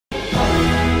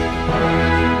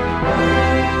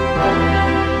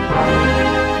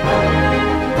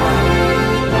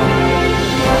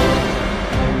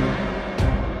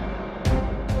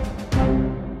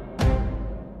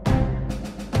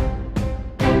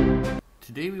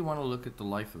Today we want to look at the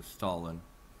life of Stalin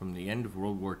from the end of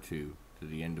World War II to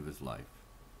the end of his life.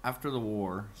 After the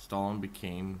war, Stalin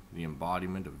became the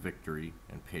embodiment of victory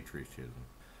and patriotism.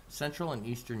 Central and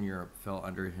Eastern Europe fell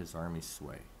under his army's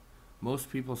sway.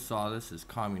 Most people saw this as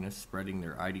communists spreading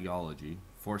their ideology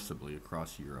forcibly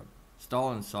across Europe.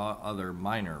 Stalin saw other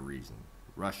minor reasons.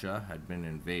 Russia had been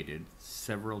invaded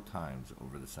several times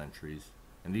over the centuries,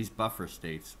 and these buffer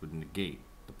states would negate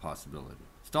the possibility.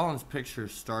 Stalin's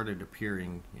pictures started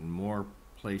appearing in more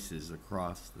places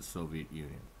across the Soviet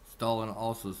Union. Stalin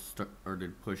also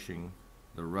started pushing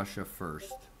the Russia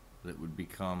first that would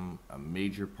become a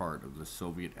major part of the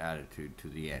Soviet attitude to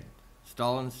the end.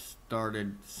 Stalin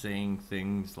started saying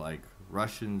things like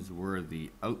Russians were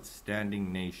the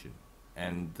outstanding nation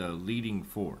and the leading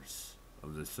force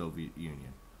of the Soviet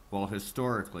Union. Well,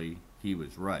 historically, he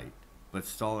was right, but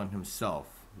Stalin himself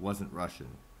wasn't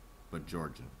Russian, but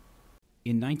Georgian.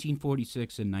 In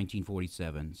 1946 and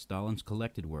 1947, Stalin's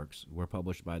collected works were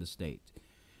published by the state.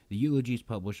 The eulogies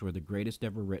published were the greatest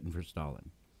ever written for Stalin.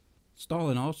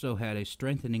 Stalin also had a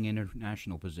strengthening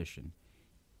international position,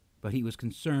 but he was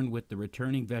concerned with the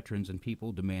returning veterans and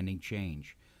people demanding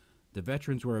change. The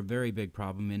veterans were a very big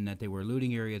problem in that they were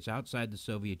looting areas outside the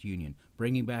Soviet Union,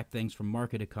 bringing back things from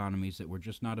market economies that were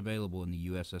just not available in the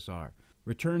USSR.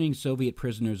 Returning Soviet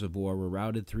prisoners of war were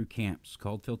routed through camps,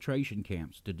 called filtration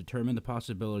camps, to determine the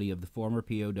possibility of the former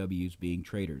POWs being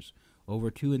traitors. Over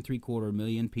 2.75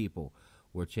 million people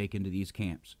were taken to these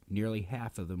camps. Nearly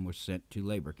half of them were sent to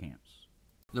labor camps.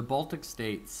 The Baltic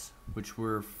states, which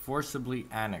were forcibly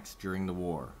annexed during the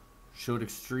war, showed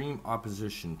extreme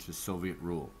opposition to Soviet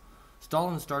rule.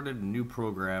 Stalin started a new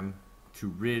program to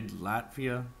rid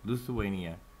Latvia,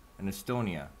 Lithuania, and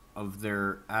Estonia of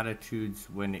their attitudes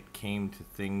when it came to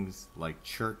things like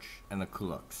church and the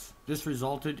kulaks. This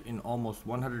resulted in almost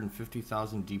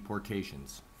 150,000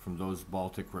 deportations from those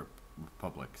Baltic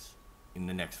republics in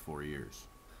the next 4 years.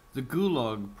 The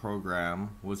Gulag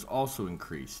program was also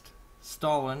increased.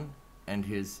 Stalin and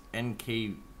his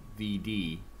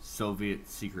NKVD, Soviet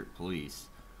secret police,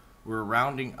 were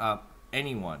rounding up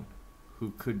anyone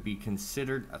who could be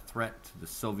considered a threat to the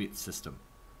Soviet system,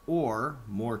 or,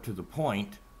 more to the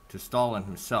point, to Stalin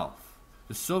himself.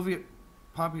 The Soviet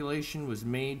population was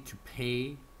made to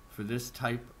pay for this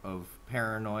type of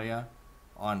paranoia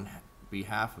on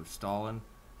behalf of Stalin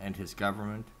and his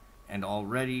government, and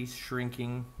already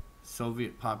shrinking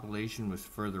Soviet population was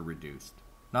further reduced,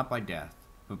 not by death,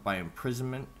 but by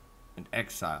imprisonment and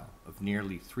exile of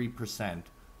nearly 3%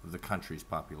 of the country's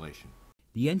population.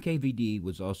 The NKVD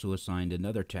was also assigned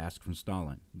another task from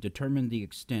Stalin: determine the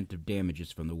extent of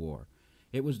damages from the war.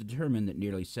 It was determined that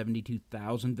nearly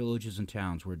 72,000 villages and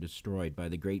towns were destroyed by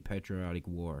the Great Patriotic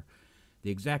War. The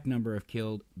exact number of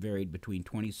killed varied between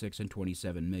 26 and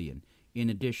 27 million. In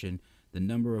addition, the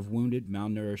number of wounded,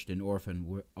 malnourished, and orphaned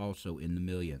were also in the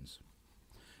millions.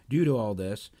 Due to all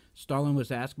this, Stalin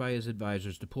was asked by his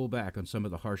advisors to pull back on some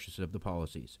of the harshest of the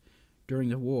policies. During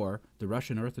the war, the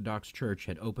Russian Orthodox Church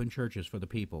had open churches for the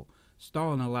people.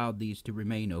 Stalin allowed these to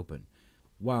remain open.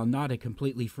 While not a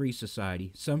completely free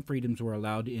society, some freedoms were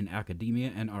allowed in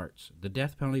academia and arts. The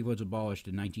death penalty was abolished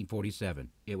in 1947.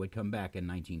 It would come back in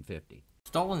 1950.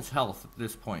 Stalin's health at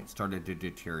this point started to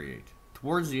deteriorate.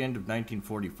 Towards the end of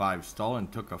 1945, Stalin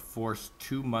took a forced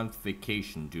 2-month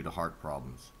vacation due to heart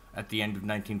problems. At the end of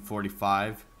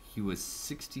 1945, he was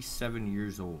 67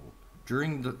 years old.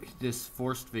 During this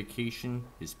forced vacation,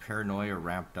 his paranoia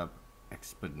ramped up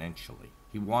exponentially.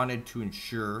 He wanted to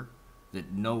ensure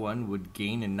that no one would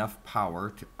gain enough power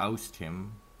to oust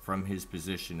him from his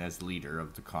position as leader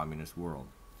of the communist world.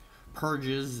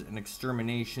 Purges and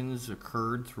exterminations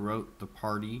occurred throughout the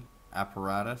party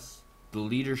apparatus. The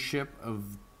leadership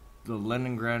of the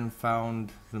Leningrad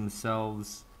found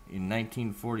themselves in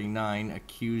 1949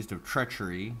 accused of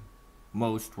treachery.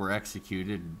 Most were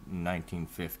executed in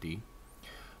 1950.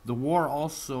 The war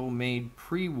also made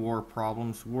pre-war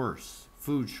problems worse.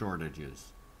 Food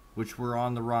shortages, which were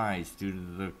on the rise due to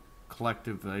the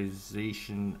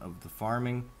collectivization of the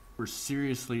farming, were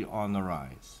seriously on the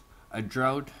rise. A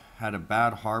drought had a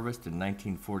bad harvest in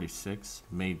 1946,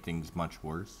 made things much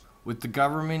worse. With the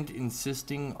government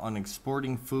insisting on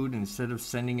exporting food instead of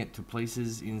sending it to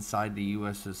places inside the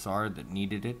USSR that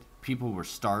needed it, people were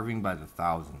starving by the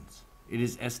thousands. It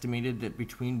is estimated that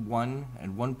between 1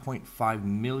 and 1.5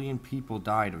 million people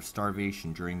died of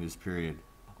starvation during this period.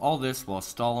 All this while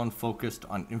Stalin focused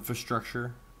on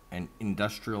infrastructure and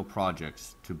industrial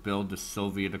projects to build the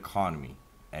Soviet economy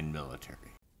and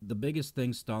military. The biggest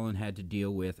thing Stalin had to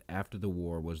deal with after the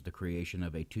war was the creation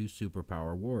of a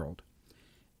two-superpower world.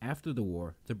 After the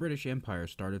war, the British Empire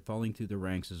started falling through the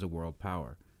ranks as a world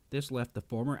power. This left the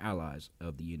former allies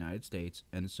of the United States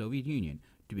and the Soviet Union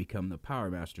to become the power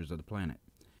masters of the planet.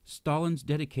 Stalin's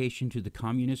dedication to the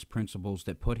communist principles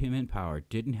that put him in power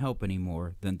didn't help any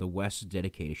more than the West's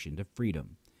dedication to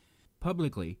freedom.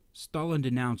 Publicly, Stalin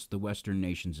denounced the Western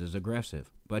nations as aggressive,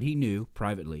 but he knew,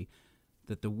 privately,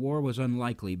 that the war was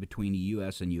unlikely between the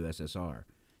U.S. and USSR.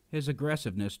 His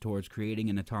aggressiveness towards creating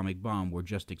an atomic bomb were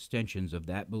just extensions of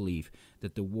that belief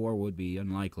that the war would be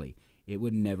unlikely. It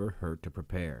would never hurt to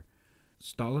prepare.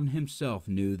 Stalin himself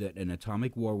knew that an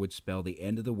atomic war would spell the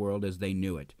end of the world as they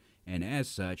knew it, and as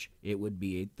such, it would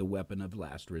be the weapon of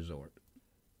last resort.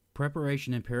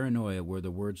 Preparation and paranoia were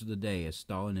the words of the day as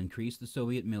Stalin increased the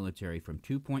Soviet military from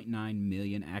 2.9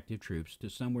 million active troops to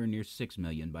somewhere near 6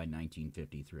 million by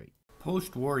 1953.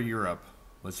 Post-war Europe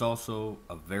was also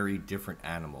a very different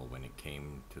animal when it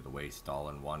came to the way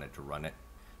Stalin wanted to run it.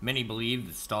 Many believe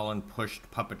that Stalin pushed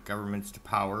puppet governments to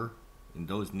power in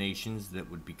those nations that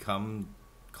would become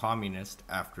communist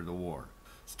after the war.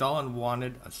 Stalin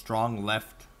wanted a strong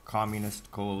left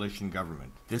communist coalition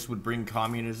government. This would bring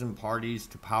communism parties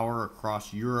to power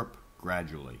across Europe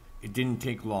gradually. It didn't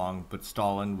take long, but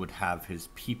Stalin would have his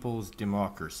people's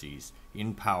democracies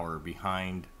in power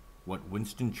behind what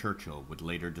Winston Churchill would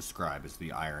later describe as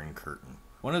the Iron Curtain.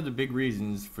 One of the big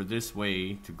reasons for this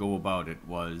way to go about it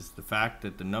was the fact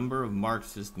that the number of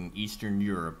Marxists in Eastern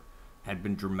Europe had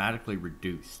been dramatically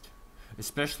reduced,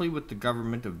 especially with the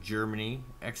government of Germany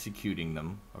executing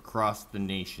them across the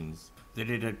nations that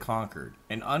it had conquered.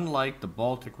 And unlike the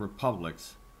Baltic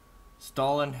republics,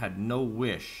 Stalin had no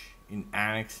wish in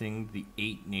annexing the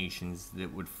 8 nations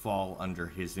that would fall under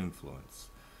his influence.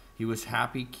 He was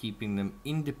happy keeping them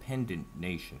independent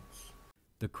nations.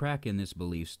 The crack in this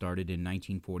belief started in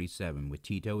 1947 with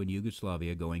Tito and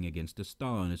Yugoslavia going against the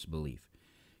Stalinist belief.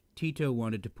 Tito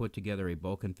wanted to put together a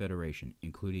Balkan federation,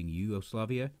 including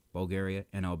Yugoslavia, Bulgaria,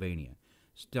 and Albania.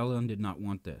 Stalin did not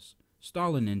want this.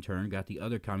 Stalin, in turn, got the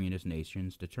other communist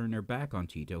nations to turn their back on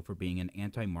Tito for being an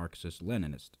anti-Marxist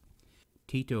Leninist.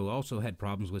 Tito also had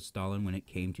problems with Stalin when it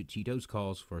came to Tito's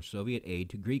calls for Soviet aid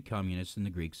to Greek communists in the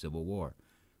Greek Civil War.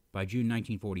 By June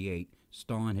 1948,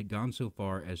 Stalin had gone so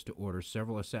far as to order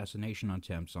several assassination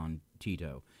attempts on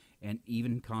Tito, and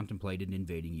even contemplated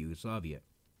invading Yugoslavia.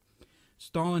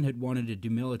 Stalin had wanted to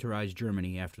demilitarize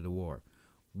Germany after the war,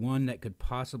 one that could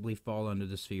possibly fall under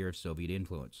the sphere of Soviet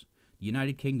influence. The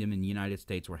United Kingdom and the United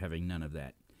States were having none of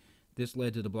that. This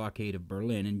led to the blockade of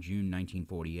Berlin in June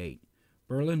 1948.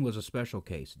 Berlin was a special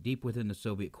case, deep within the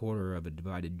Soviet quarter of a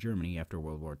divided Germany after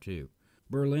World War II.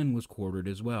 Berlin was quartered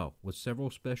as well, with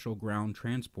several special ground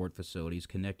transport facilities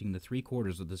connecting the 3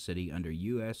 quarters of the city under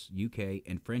U.S., UK,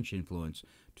 and French influence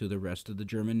to the rest of the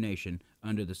German nation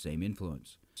under the same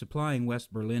influence. Supplying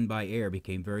West Berlin by air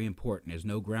became very important as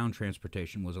no ground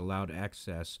transportation was allowed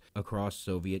access across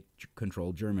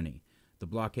Soviet-controlled Germany. The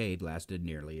blockade lasted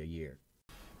nearly a year.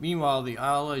 Meanwhile, the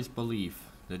Allies' belief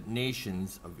that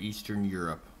nations of Eastern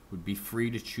Europe would be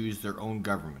free to choose their own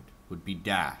government would be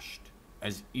dashed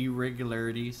as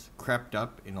irregularities crept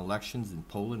up in elections in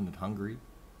Poland and Hungary.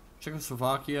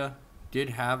 Czechoslovakia did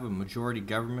have a majority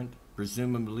government,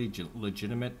 presumably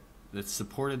legitimate, that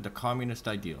supported the communist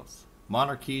ideals.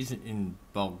 Monarchies in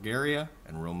Bulgaria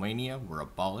and Romania were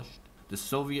abolished. The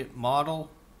Soviet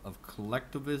model of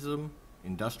collectivism,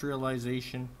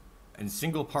 industrialization, and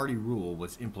single-party rule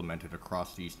was implemented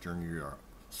across Eastern Europe.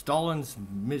 Stalin's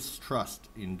mistrust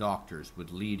in doctors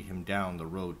would lead him down the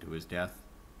road to his death.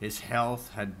 His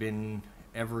health had been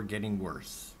ever getting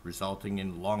worse, resulting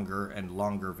in longer and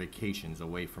longer vacations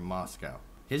away from Moscow.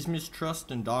 His mistrust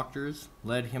in doctors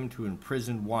led him to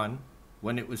imprison one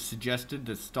when it was suggested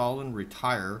that Stalin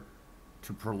retire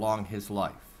to prolong his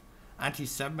life.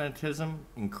 Anti-Semitism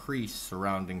increased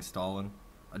surrounding Stalin.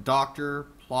 A doctor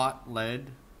plot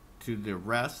led to the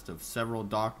arrest of several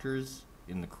doctors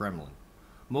in the Kremlin.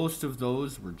 Most of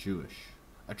those were Jewish.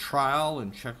 A trial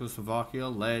in Czechoslovakia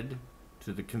led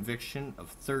to the conviction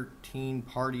of 13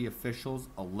 party officials,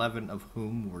 11 of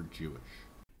whom were Jewish.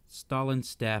 Stalin's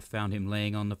staff found him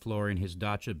laying on the floor in his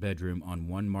dacha bedroom on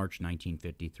 1 March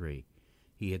 1953.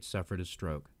 He had suffered a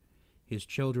stroke. His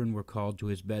children were called to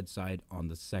his bedside on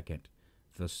the 2nd.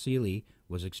 Vasily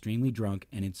was extremely drunk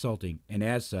and insulting, and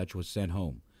as such was sent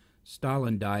home.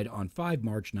 Stalin died on 5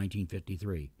 March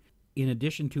 1953. In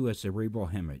addition to a cerebral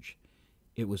hemorrhage,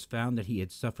 it was found that he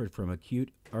had suffered from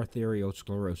acute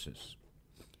arteriosclerosis.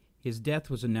 His death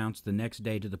was announced the next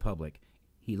day to the public.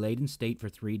 He laid in state for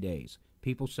 3 days.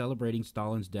 People celebrating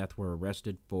Stalin's death were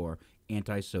arrested for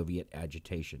anti-Soviet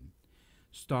agitation.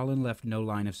 Stalin left no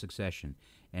line of succession,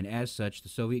 and as such the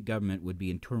Soviet government would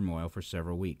be in turmoil for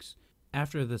several weeks.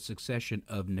 After the succession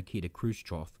of Nikita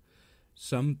Khrushchev,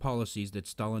 Some policies that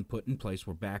Stalin put in place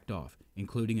were backed off,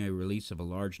 including a release of a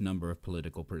large number of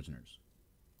political prisoners.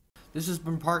 This has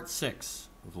been part 6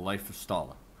 of The Life of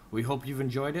Stalin. We hope you've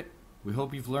enjoyed it. We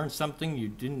hope you've learned something you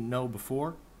didn't know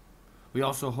before. We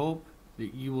also hope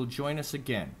that you will join us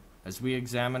again as we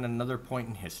examine another point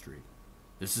in history.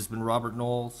 This has been Robert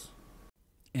Knowles.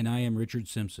 And I am Richard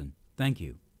Simpson. Thank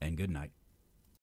you, and good night.